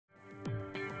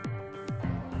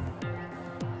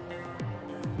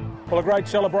Well, a great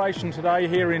celebration today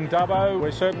here in Dubbo.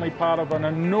 We're certainly part of an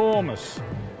enormous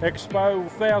expo.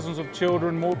 Thousands of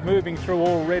children moving through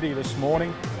already this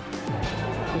morning.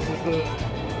 These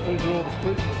are all the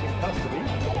prisoners in custody.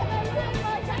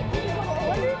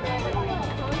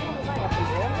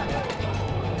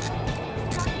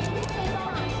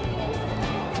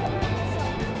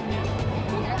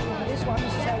 This one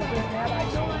is how we're doing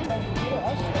nowadays.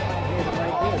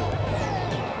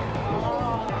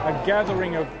 A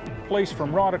gathering of police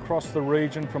from right across the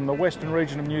region, from the Western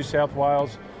region of New South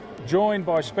Wales, joined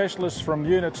by specialists from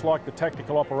units like the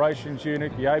Tactical Operations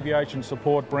Unit, the Aviation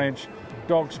Support Branch,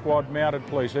 Dog Squad, Mounted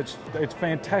Police. It's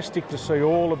fantastic to see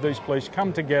all of these police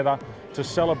come together to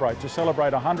celebrate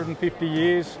 150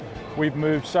 years. We've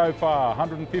moved so far.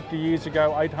 150 years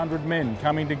ago, 800 men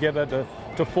coming together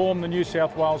to form the New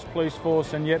South Wales Police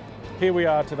Force, and yet here we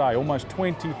are today, almost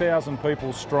 20,000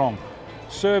 people strong,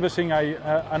 servicing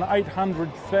an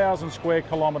 800,000 square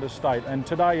kilometre state. And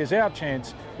today is our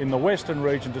chance in the Western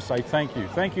region to say thank you.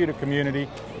 Thank you to community.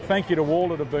 Thank you to all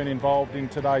that have been involved in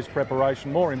today's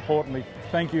preparation. More importantly,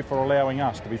 thank you for allowing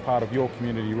us to be part of your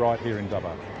community right here in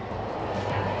Dubbo.